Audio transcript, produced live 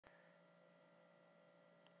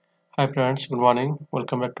Hi friends, good morning.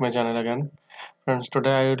 Welcome back to my channel again. Friends,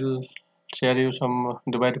 today I will share you some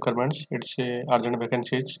Dubai requirements. It's a urgent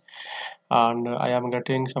vacancies and I am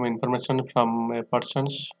getting some information from a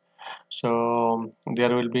persons. So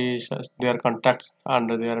there will be their contacts and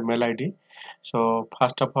their mail ID. So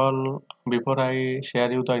first of all, before I share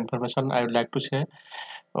you the information, I would like to say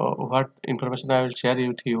what information I will share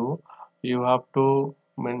with you. You have to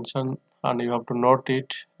mention and you have to note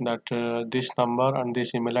it that this number and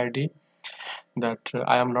this email ID that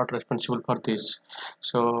I am not responsible for this.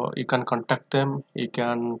 So you can contact them, you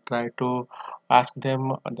can try to ask them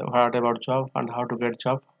what about job and how to get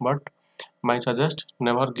job. But my suggest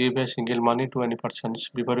never give a single money to any persons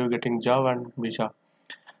before you getting job and visa.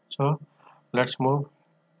 So let's move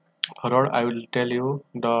forward. I will tell you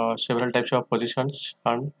the several types of positions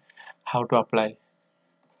and how to apply.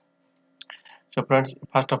 So friends,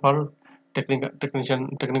 first of all,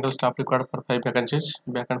 technical staff required for 5 vacancies.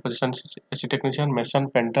 Vacant positions: AC technician, mason,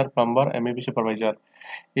 painter, plumber, MEP supervisor.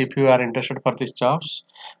 If you are interested for these jobs,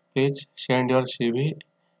 please send your CV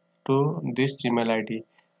to this Gmail ID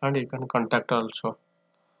and you can contact also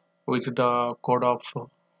with the code of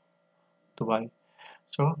Dubai.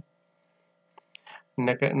 So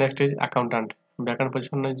next is accountant. Vacant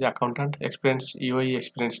position is accountant. Experience, UAE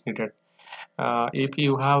experience needed. If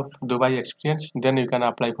you have Dubai experience, then you can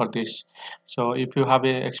apply for this. So if you have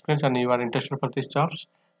a experience and you are interested for these jobs,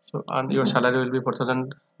 so and your salary will be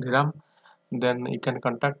 4,000 dirham, then you can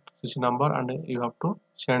contact this number and you have to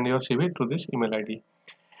send your CV to this email ID.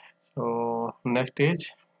 So next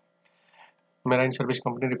is marine service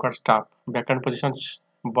company requires staff. Vacant positions: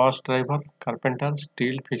 bus driver, carpenter,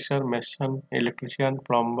 steel fixer, mason, electrician,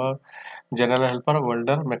 plumber, general helper,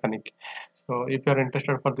 welder, mechanic. So if you are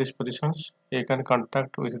interested for these positions, you can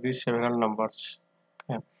contact with these several numbers.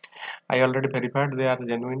 Okay. I already verified they are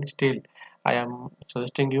genuine. Still, I am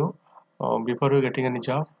suggesting you before you getting any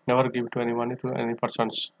job, never give to any money to any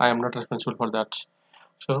persons. I am not responsible for that.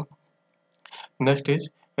 So next is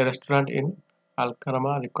a restaurant in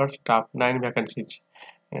Karama records staff 9 vacancies.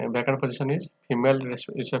 Vacant position is female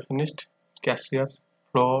receptionist, cashier,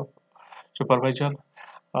 floor supervisor,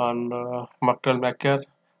 and Mocktail maker,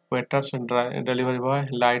 waiters and delivery boy,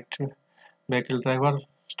 light vehicle driver,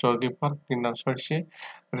 storekeeper, cleaner. So it's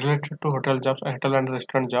related to hotel jobs, hotel and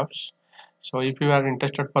restaurant jobs. So if you are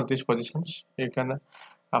interested for these positions, you can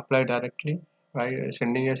apply directly by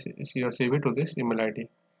sending your CV to this email ID.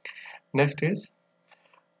 Next is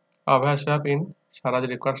Abaya shop in Sharjah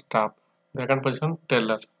requires staff. Vacant position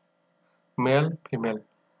tailor, male, female,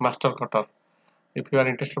 master cutter. If you are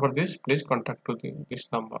interested for this, please contact to this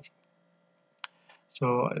number.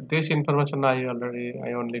 So this information I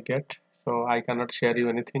only get. So I cannot share you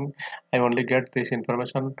anything. I only get this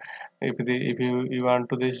information. If you want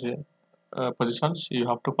to this positions, you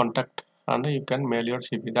have to contact and you can mail your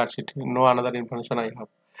CV. That's it. No another information I have.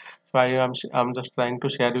 So I'm just trying to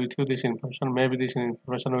share with you this information. Maybe this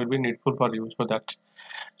information will be needful for you. So that.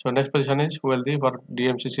 So next position is wealthy for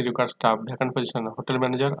DMCC required staff. Vacant position: hotel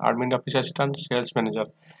manager, admin office assistant, sales manager.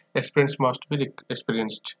 Experience must be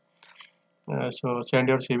experienced. So send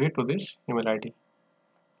your CV to this email ID.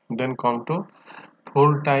 Then come to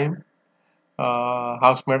full-time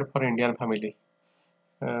housemaid for Indian family.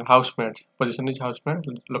 Housemaid position is housemaid.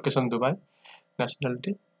 Location Dubai.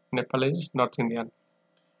 Nationality Nepalese, North Indian.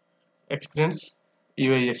 Experience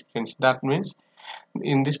UAE experience. That means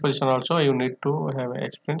in this position also you need to have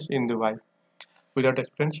experience in Dubai. Without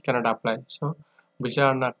experience you cannot apply. So visa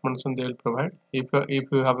and accommodation they will provide. If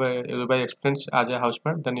you have a Dubai experience as a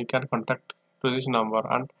housemaid, then you can contact to this number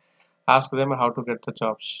and ask them how to get the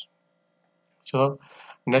jobs. So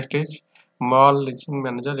next is mall leasing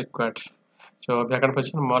manager required. So vacant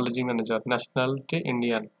position mall leasing manager. Nationality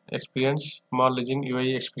Indian. Experience mall leasing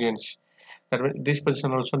UAE experience. That means this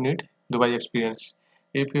position also need Dubai experience.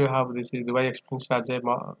 If you have this Dubai experience as a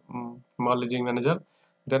mall leasing manager,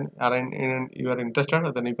 then you are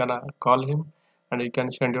interested, then you can call him and you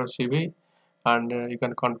can send your CV and you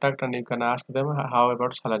can contact and you can ask them how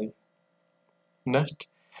about salary. Next,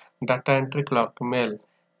 data entry clerk male.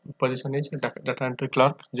 Position is data entry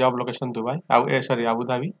clerk. Job location Dubai. Abu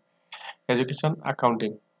Dhabi. Education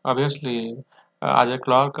accounting. Obviously, as a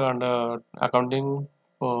clerk and accounting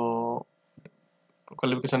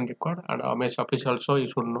qualification required and MS Office also you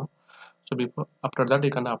should know. So before after that you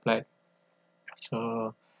can apply.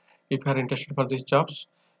 So if you are interested for these jobs,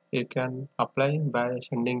 you can apply by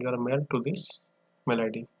sending your mail to this mail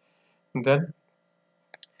ID.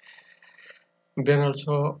 Then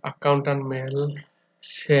also accountant mail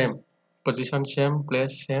same position same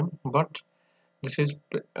place same but this is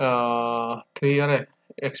 3 year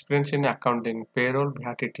experience in accounting, payroll,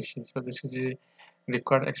 VAT, etc. So this is the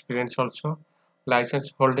required experience also.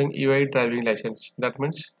 License holding UAE driving license. That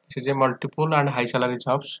means this is a multiple and high salary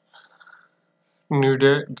jobs. Need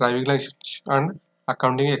a driving license and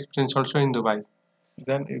accounting experience also in Dubai.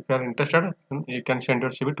 Then if you are interested, then you can send your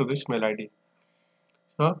CV to this mail ID.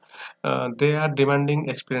 So they are demanding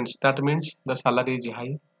experience. That means the salary is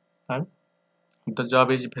high and the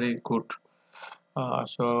job is very good.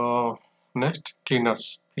 So next,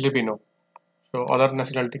 cleaners, Filipino. So other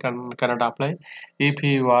nationality cannot apply. If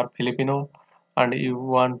you are Filipino and you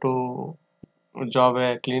want to job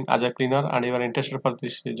as a cleaner and you are interested for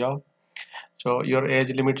this job, so your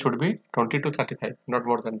age limit should be 20 to 35, not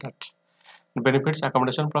more than that. Benefits: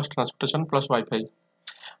 accommodation plus transportation plus Wi-Fi,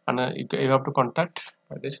 and you have to contact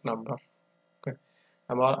by this number. Okay.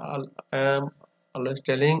 I am always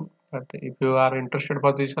telling that if you are interested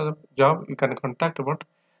for this job, you can contact, but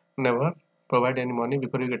never provide any money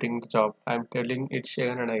before you getting the job. I am telling it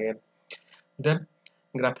again and again. Then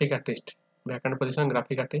graphic artist, vacant position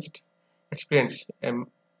graphic artist, experience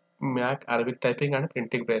Mac, Arabic typing and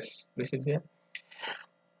printing press. This is a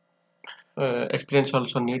experience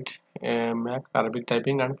also need Mac, Arabic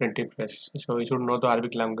typing and printing press. So you should know the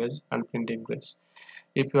Arabic language and printing press.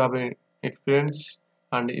 If you have a experience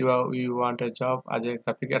and you want a job as a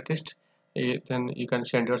graphic artist, then you can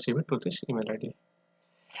send your CV to this email ID.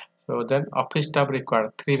 So then office staff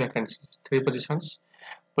required, 3 vacancies, 3 positions.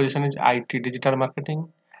 Position is IT, digital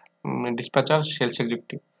marketing, dispatcher, sales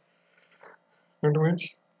executive. It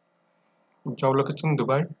means job location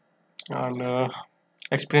Dubai and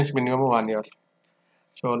experience minimum 1 year.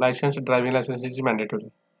 So license, driving license is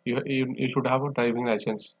mandatory. You should have a driving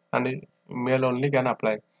license and male only can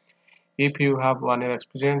apply. If you have 1 year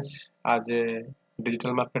experience as a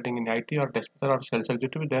digital marketing in IT or dispatcher or sales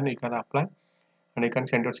executive, then you can apply and you can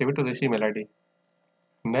send your CV to this email ID.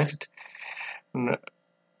 Next,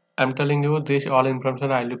 I'm telling you this all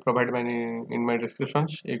information I will provide in my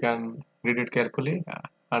descriptions. You can read it carefully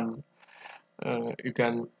and you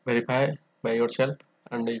can verify by yourself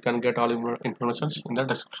and you can get all information in the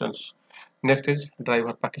descriptions. Next is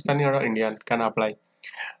driver, Pakistani or Indian can apply.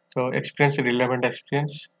 So experience, relevant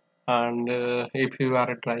experience, and if you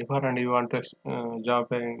are a driver and you want to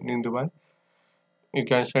job in Dubai, you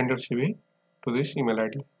can send your CV to this email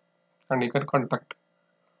ID and you can contact.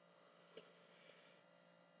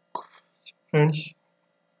 Friends,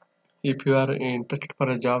 if you are interested for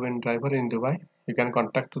a job in driver in Dubai, you can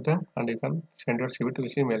contact to them and you can send your CV to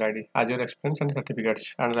this email ID as your experience and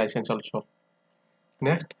certificates and license also.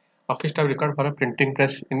 Next, office staff required for a printing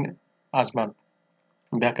press in Asman.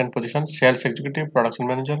 Vacant position: sales executive, production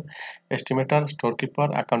manager, estimator, storekeeper,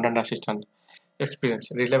 accountant assistant.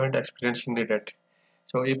 Experience, relevant experience needed.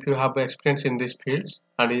 So if you have experience in these fields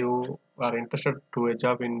and you are interested to a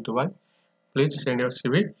job in Dubai, please send your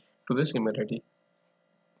CV to this email ID.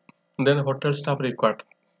 Then hotel staff required.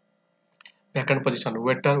 Vacant position: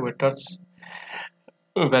 waiter, waiters,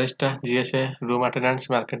 barista, GSA, room attendants,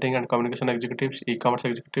 marketing and communication executives, e-commerce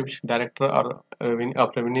executives, director or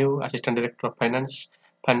of revenue, assistant director of finance,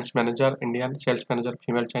 finance manager, Indian, sales manager,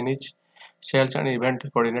 female Chinese, sales and event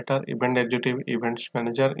coordinator, event executive, events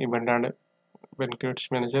manager, event and banquets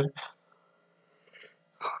manager,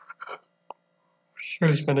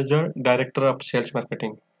 sales manager, director of sales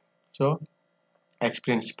marketing. So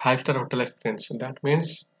experience, 5-star hotel experience. That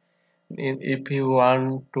means if you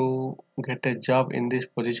want to get a job in these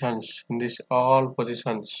positions, in these all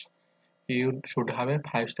positions, you should have a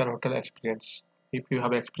 5-star hotel experience. If you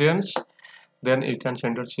have experience, then you can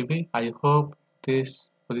send your CV. I hope these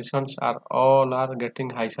positions are all are getting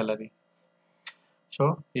high salary.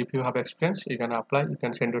 So if you have experience, you can apply. You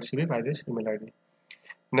can send your CV by this email ID.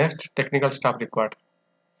 Next, technical staff required.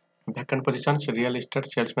 Vacant positions: real estate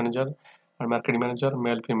sales manager and marketing manager,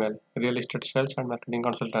 male, female. Real estate sales and marketing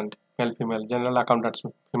consultant, male, female. General accountants,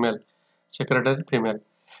 female. Secretary, female.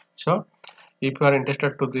 So if you are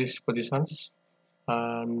interested to these positions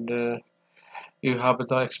and you have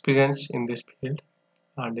the experience in this field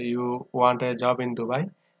and you want a job in Dubai,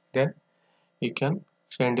 then you can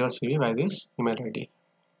send your CV by this email ID.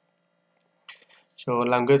 So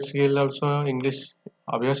language skill also English.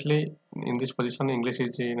 Obviously, in this position, English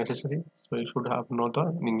is necessary. So you should have know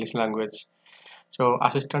the English language. So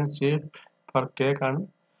assistant chief for cake and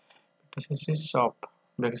pastries shop.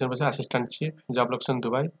 Vacation position assistant chief. Job location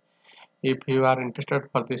Dubai. If you are interested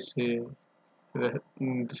for this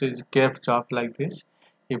is cave job like this.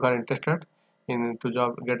 If you are interested in to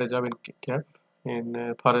job get a job in cave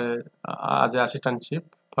in for as a assistant chief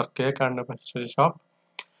for cake and pastry shop,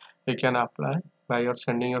 you can apply by your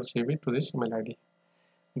sending your CV to this email ID.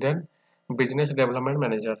 Then Business Development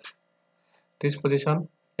Manager. This position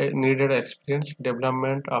needed experience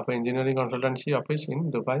development of engineering consultancy office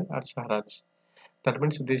in Dubai or Sharjah. That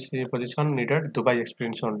means this position needed Dubai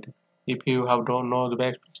experience only. If you have don't know Dubai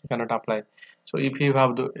experience, you cannot apply. So if you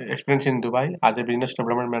have the experience in Dubai as a business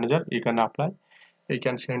development manager, you can apply. You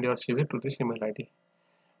can send your CV to this email ID.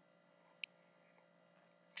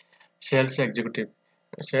 Sales executive.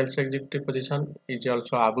 Sales executive position is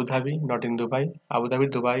also Abu Dhabi, not in Dubai. Abu Dhabi,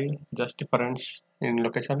 Dubai, just difference in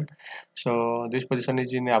location. So this position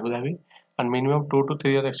is in Abu Dhabi, and minimum 2 to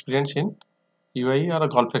 3 year experience in UAE or a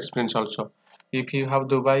Gulf experience also. If you have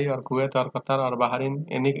Dubai or Kuwait or Qatar or Bahrain,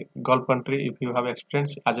 any Gulf country, if you have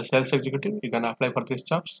experience as a sales executive, you can apply for these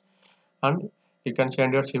jobs, and you can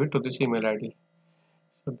send your CV to this email ID.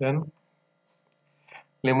 So then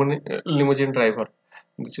limousine driver.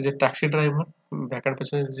 This is a taxi driver. Vacant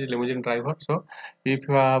position is a limousine driver. So if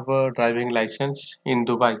you have a driving license in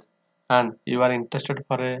Dubai and you are interested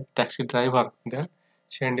for a taxi driver, then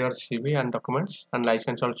send your CV and documents and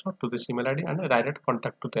license also to this email ID and direct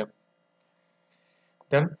contact to them.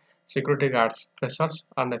 Then security guards, freshers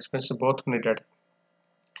and experience both needed.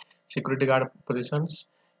 Security guard positions,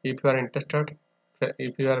 if you are interested,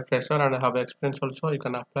 if you are a fresher and have experience also, you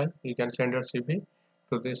can apply. You can send your CV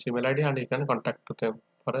to this email ID and you can contact to them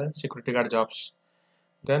for a security guard jobs.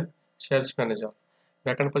 Then sales manager.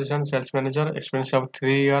 Vacant position sales manager, experience of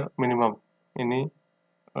 3 year minimum in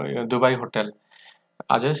Dubai hotel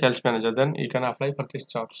as a sales manager. Then you can apply for these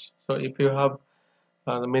jobs. So if you have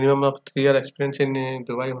the minimum of 3 year experience in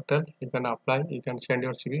Dubai hotel, you can apply. You can send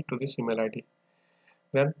your CV to this email ID.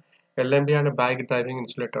 Then LMB and bike driving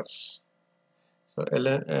insulators. So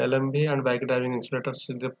LMB and bike driving insulators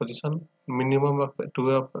is the position minimum of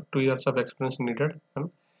 2 years of experience needed. And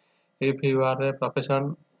if you are a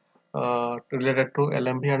profession related to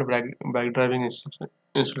LMB and bike driving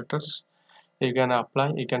insulators, you can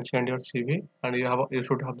apply. You can send your CV, and you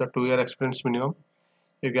should have the 2 year experience minimum.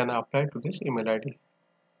 You can apply to this email ID.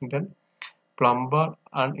 Then plumber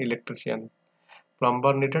and electrician.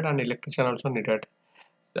 Plumber needed and electrician also needed.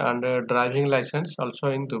 And driving license also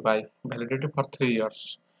in Dubai, validity for 3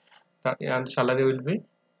 years. And salary will be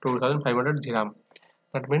 2,500 dirham.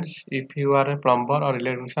 That means if you are a plumber or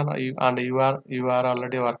electrician and you are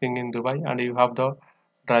already working in Dubai and you have the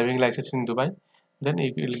driving license in Dubai, then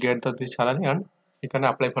you will get this salary and you can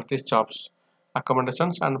apply for these jobs.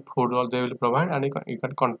 Accommodations and food all they will provide, and you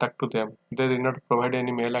can contact to them. They will not provide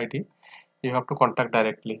any mail ID. You have to contact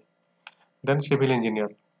directly. Then civil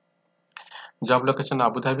engineer. Job location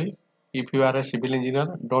Abu Dhabi. If you are a civil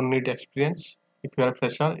engineer, don't need experience. If you are a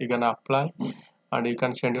fresher, you can apply and you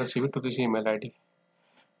can send your CV to this email ID.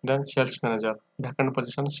 Then sales manager, vacant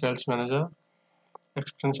position sales manager,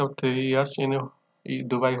 experience of 3 years in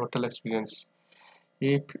Dubai hotel experience.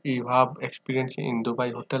 If you have experience in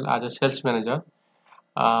Dubai hotel as a sales manager,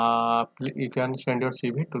 you can send your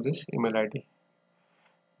CV to this email ID.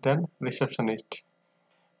 Then receptionist.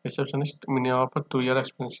 Receptionist minimum of 2 year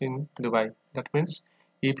experience in Dubai. That means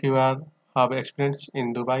if you have experience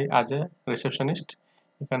in Dubai as a receptionist,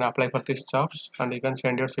 you can apply for these jobs and you can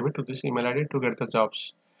send your CV to this email ID to get the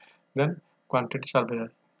jobs. Then quantity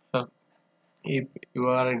surveyor. Uh, if you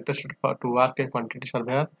are interested to work a quantity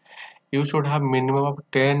surveyor, you should have minimum of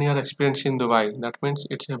 10 year experience in Dubai. That means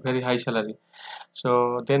it's a very high salary.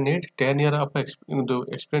 So they need 10 year of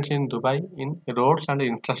experience in Dubai in roads and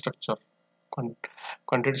infrastructure.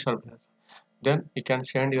 Quantity surveyor. Then you can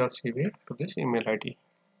send your CV to this email ID.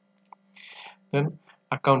 Then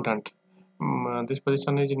accountant. This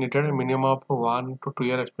position is needed a minimum of 1 to 2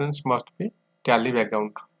 year experience must be tally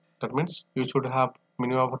background. That means you should have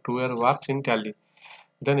minimum of 2 year works in tally.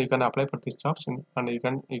 Then you can apply for these jobs and you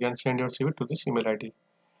can send your CV to this email ID.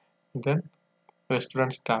 Then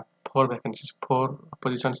restaurant staff, 4 vacancies, 4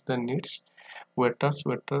 positions then needs waiters,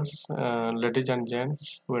 ladies and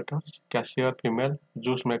gents waiters, cashier female,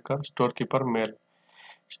 juice maker, storekeeper male.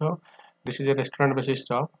 So this is a restaurant based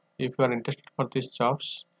job. If you are interested for these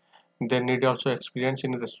jobs, they need also experience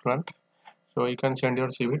in a restaurant. So you can send your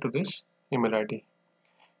CV to this email ID.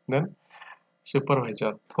 Then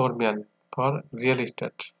supervisor, foreman for real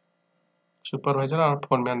estate. Supervisor or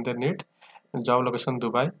foreman they need. Job location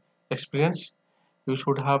Dubai. Experience, you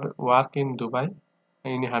should have work in Dubai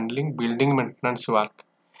in handling building maintenance work.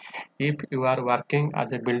 If you are working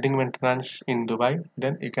as a building maintenance in Dubai,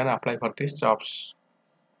 then you can apply for these jobs.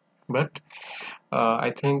 But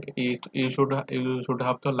I think you should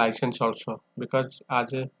have the license also, because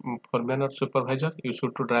as a foreman or supervisor you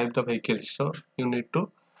should to drive the vehicles, so you need to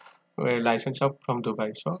license up from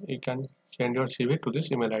Dubai. So you can send your CV to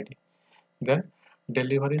this email ID. Then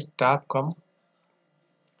delivery staff come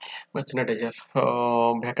Merchandiser.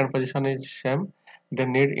 Vacant position is same. They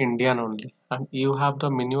need Indian only, and you have the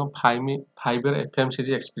minimum 5 year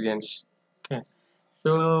FMCG experience. Okay,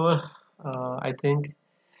 so I think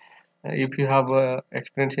if you have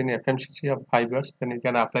experience in FMCG of 5 years, then you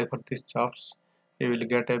can apply for these jobs. You will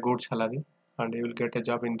get a good salary, and you will get a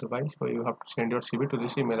job in Dubai. So you have to send your CV to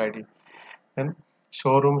this email ID. Then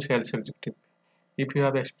showroom sales executive. If you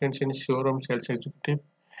have experience in showroom sales executive,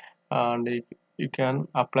 and you can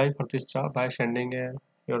apply for this job by sending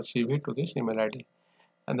your CV to this email ID.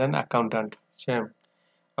 And then accountant, same,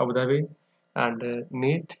 Abu Dhabi, and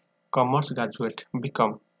NEET commerce graduate,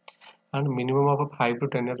 become, and minimum of a 5 to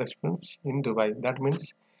 10 year experience in Dubai. That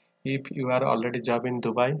means if you are already job in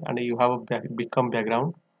Dubai and you have a become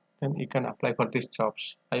background, then you can apply for these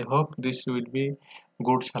jobs. I hope this will be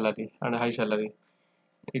good salary and high salary.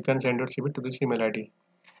 You can send your CV to this email ID.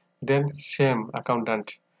 Then same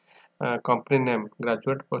accountant, company name,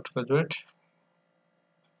 graduate, postgraduate.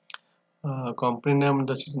 Company name,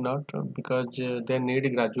 this is not because they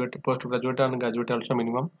need graduate, postgraduate and graduate also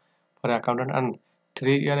minimum for accountant, and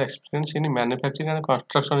 3 year experience in manufacturing and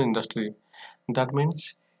construction industry. That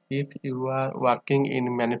means if you are working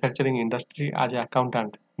in manufacturing industry as an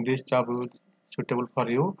accountant, this job is suitable for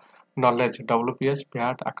you. Knowledge, WPS,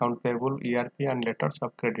 VAT, account payable, ERP and letters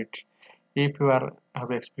of credit. If you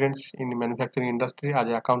have experience in manufacturing industry as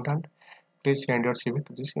an accountant, please send your CV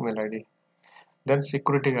to this email ID. Then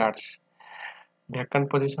security guards. Vacant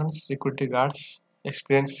positions, security guards,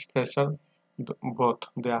 experienced fresher, both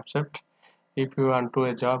they accept. If you want to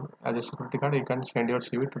a job as a security guard, you can send your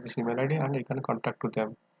CV to this email ID and you can contact to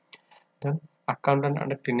them. Then accountant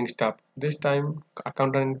and cleaning staff. This time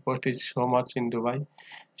accountant post is so much in Dubai,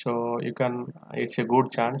 so you can. It's a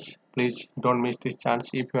good chance. Please don't miss this chance.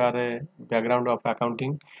 If you are a background of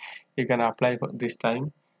accounting, you can apply for this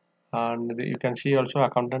time. And you can see also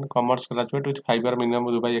accountant commerce graduate with 5 year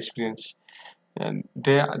minimum Dubai experience, and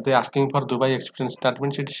they asking for Dubai experience. That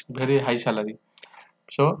means it's very high salary.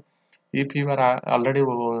 So if you are already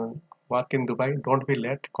work in Dubai, don't be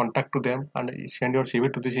late. Contact to them and send your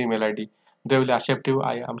CV to this email ID. They will accept you.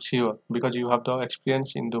 I am sure because you have the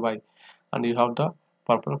experience in Dubai and you have the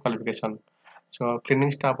proper qualification. So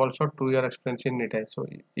cleaning staff also 2 year experience in it. So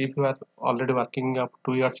if you are already working up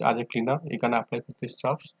 2 years as a cleaner, you can apply for these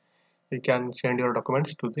jobs. You can send your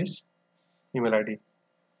documents to this email ID.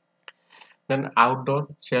 Then outdoor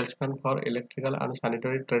salesman for electrical and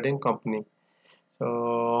sanitary trading company.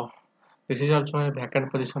 So this is also a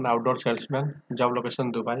vacant position, outdoor salesman, job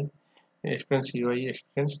location Dubai, experience UAE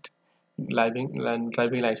experienced,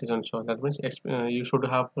 driving license also. That means you should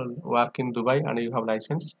have work in Dubai and you have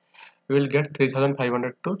license. You will get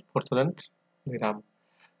 3,500 to 4,000 dirham.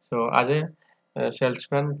 So as a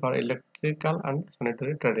salesman for electrical and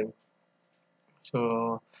sanitary trading.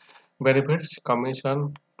 So benefits,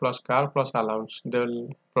 commission plus car plus allowance they will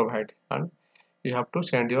provide, and you have to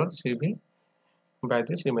send your CV by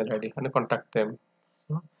this email ID and contact them.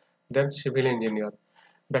 So, then civil engineer.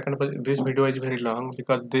 This video is very long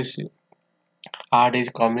because this ad is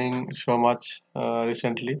coming so much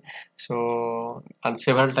recently. So and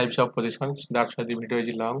several types of positions. That's why the video is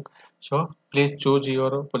long. So please choose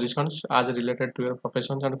your positions as related to your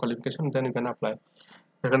professions and qualification. Then you can apply.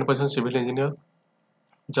 Second position, civil engineer.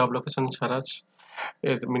 Job location Sharjah.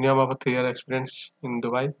 Minimum of a 3 year experience in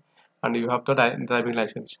Dubai, and you have the driving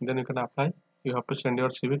license. Then you can apply. You have to send your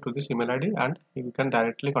CV to this email ID and you can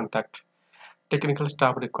directly contact. Technical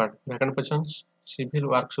staff required. Vacant positions: civil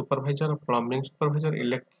work supervisor, plumbing supervisor,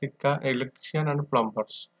 electrician and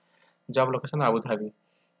plumbers. Job location Abu Dhabi.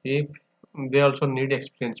 If they also need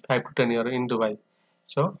experience 5 to 10 years in Dubai.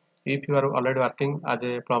 So if you are already working as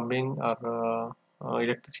a plumbing or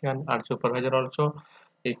electrician and supervisor also,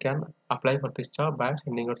 you can apply for this job by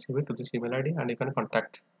sending your CV to this email ID and you can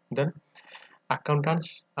contact. Then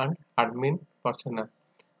accountants and admin personnel.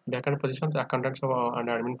 Vacant positions, accountants and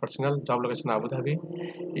admin personnel, job location Abu Dhabi.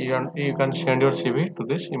 You can send your CV to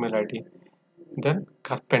this email ID. Then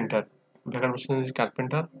carpenter. Vacant position is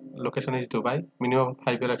carpenter. Location is Dubai. Minimum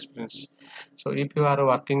 5 year experience. So if you are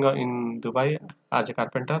working in Dubai as a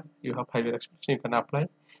carpenter, you have 5 year experience. You can apply.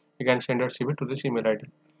 You can send your CV to this email ID.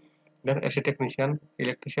 Then AC technician,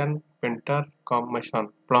 electrician, painter, commission,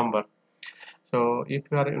 plumber. So if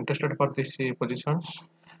you are interested for these positions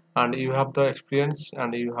and you have the experience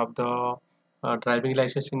and you have the driving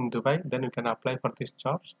license in Dubai, then you can apply for these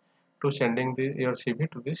jobs to sending your CV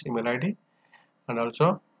to this email ID. And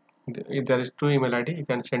also if there is two email ID, you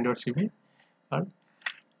can send your CV. And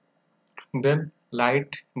then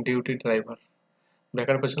light duty driver.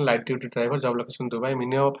 Vacant position light duty driver, job location Dubai,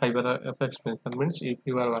 minimum of 5 years of experience. That means if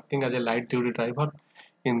you are working as a light duty driver,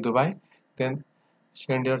 in Dubai, then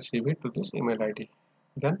send your CV to this email ID.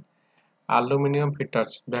 Then aluminum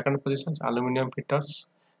fitters, vacant positions, aluminum fitters,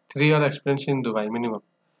 3 year experience in Dubai minimum.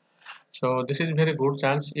 So this is very good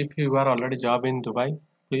chance. If you are already job in Dubai,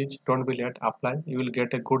 please don't be late, apply. You will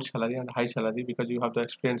get a good salary and high salary because you have the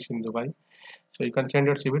experience in Dubai. So you can send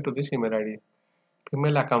your CV to this email ID.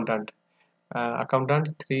 Female accountant,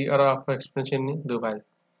 accountant 3 year of experience in Dubai.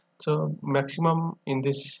 So maximum in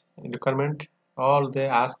this requirement, all they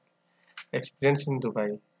ask experience in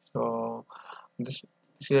Dubai. So this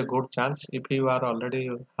is a good chance. If you are already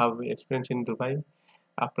have experience in Dubai,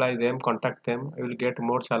 apply them, contact them. You will get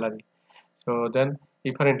more salary. So then,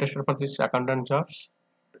 if you are interested for this accountant jobs,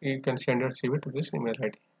 you can send your CV to this email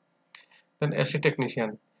ID. Then AC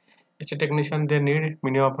technician. AC technician they need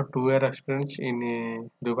minimum of 2 year experience in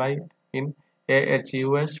Dubai in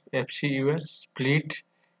AHUS, FCUS, split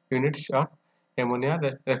units or ammonia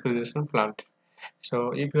refrigeration plant.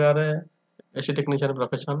 So if you are a AC technician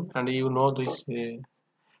profession and you know this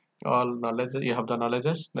all knowledge, you have the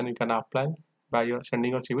knowledges, then you can apply by your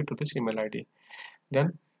sending your CV to this email ID.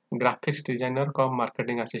 Then graphics designer come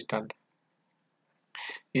marketing assistant.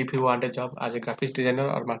 If you want a job as a graphics designer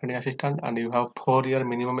or marketing assistant and you have 4 year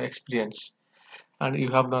minimum experience and you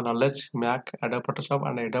have the knowledge Mac, Adobe Photoshop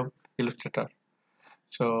and Adobe Illustrator.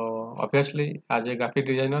 So obviously as a graphic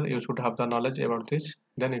designer you should have the knowledge about this.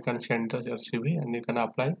 Then you can send your CV and you can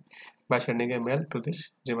apply by sending a mail to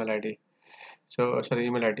this Gmail ID. So sorry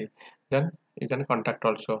email ID. Then you can contact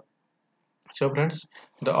also. So friends,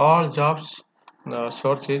 the all jobs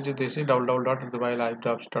source is this is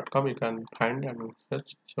www.dubailivejobs.com. You can find and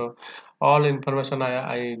search. So all information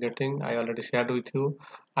I getting I already shared with you.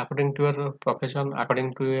 According to your profession,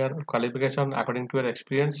 according to your qualification, according to your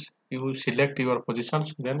experience, you select your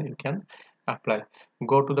positions. Then you can apply.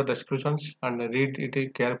 Go to the descriptions and read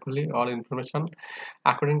it carefully. All information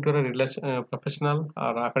according to your professional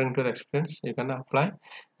or according to your experience, you can apply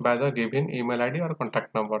by the given email ID or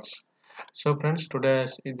contact numbers. So friends, today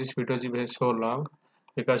this video is very so long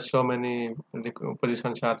because so many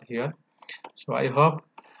positions are here. So I hope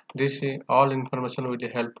this all information will be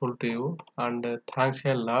helpful to you and thanks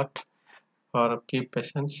a lot for keep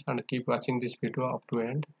patience and keep watching this video up to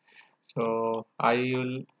end. So I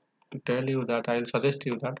will tell you that I will suggest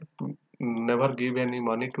you that never give any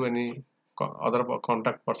money to any other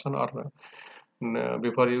contact person or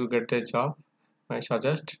before you get a job. I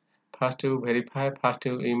suggest first you verify, first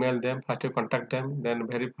you email them, first you contact them, then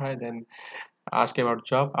verify, then ask about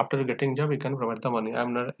job. After getting job, you can provide the money.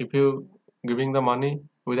 I'm not if you giving the money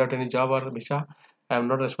without any job or visa, I am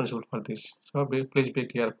not responsible for this. So please be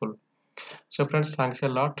careful. So friends, thanks a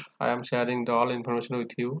lot. I am sharing the all information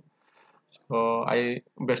with you. So I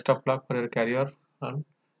best of luck for your career and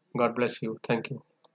God bless you. Thank you.